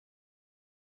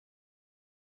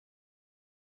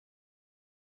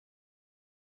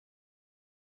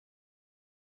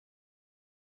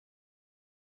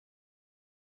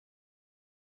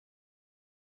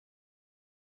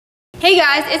Hey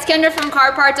guys, it's Kendra from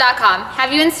CarPart.com.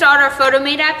 Have you installed our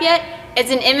PhotoMate app yet?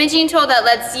 It's an imaging tool that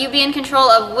lets you be in control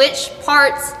of which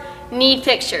parts need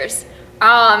pictures.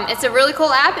 It's a really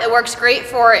cool app. It works great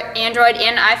for Android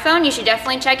and iPhone. You should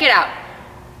definitely check it out.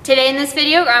 Today in this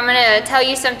video, I'm going to tell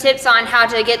you some tips on how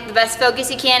to get the best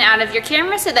focus you can out of your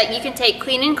camera so that you can take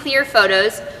clean and clear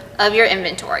photos of your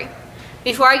inventory.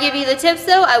 Before I give you the tips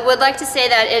though, I would like to say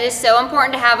that it is so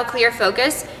important to have a clear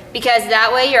focus because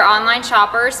that way your online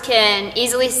shoppers can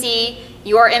easily see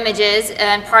your images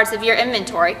and parts of your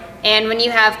inventory. And when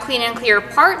you have clean and clear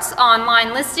parts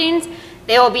online listings,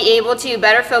 they will be able to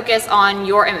better focus on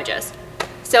your images.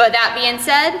 So with that being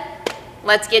said,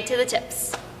 let's get to the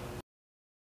tips.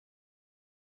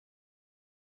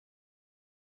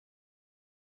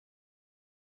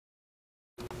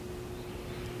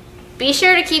 Be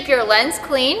sure to keep your lens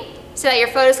clean so that your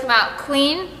photos come out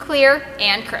clean, clear,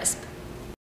 and crisp.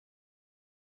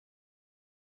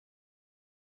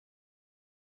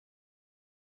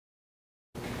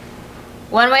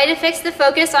 One way to fix the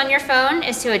focus on your phone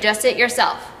is to adjust it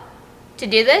yourself. To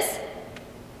do this,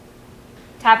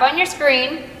 tap on your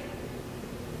screen.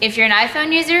 If you're an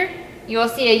iPhone user, you will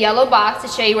see a yellow box to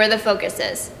show you where the focus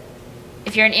is.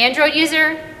 If you're an Android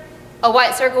user, a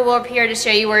white circle will appear to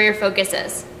show you where your focus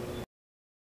is.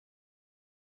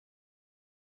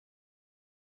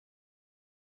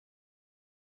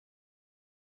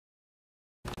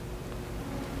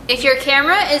 If your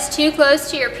camera is too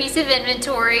close to your piece of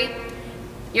inventory,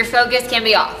 your focus can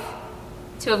be off.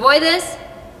 To avoid this,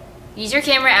 use your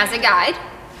camera as a guide.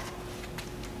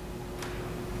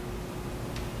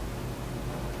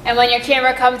 And when your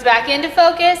camera comes back into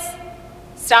focus,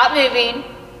 stop moving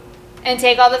and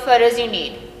take all the photos you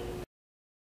need.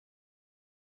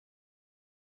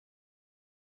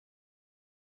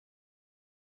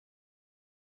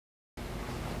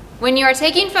 When you are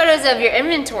taking photos of your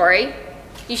inventory,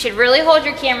 you should really hold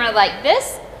your camera like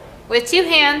this with two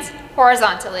hands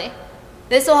horizontally.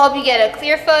 This will help you get a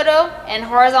clear photo, and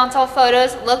horizontal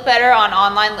photos look better on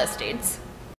online listings.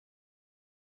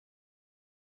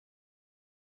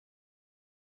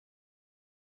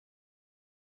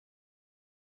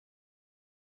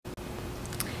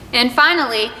 And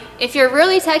finally, if you're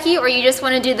really techie or you just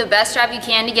want to do the best job you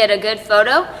can to get a good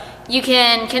photo, you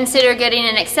can consider getting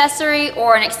an accessory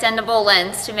or an extendable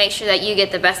lens to make sure that you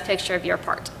get the best picture of your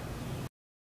part.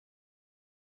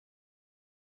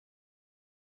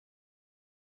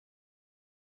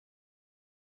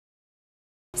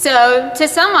 So to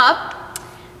sum up,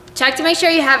 check to make sure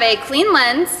you have a clean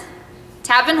lens,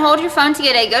 tap and hold your phone to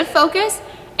get a good focus,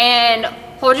 and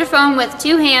hold your phone with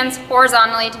two hands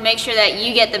horizontally to make sure that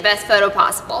you get the best photo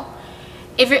possible.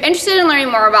 If you're interested in learning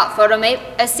more about PhotoMate,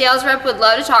 a sales rep would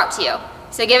love to talk to you.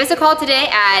 So give us a call today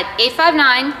at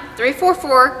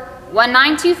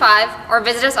 859-344-1925 or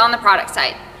visit us on the product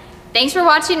site. Thanks for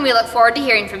watching. We look forward to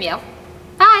hearing from you.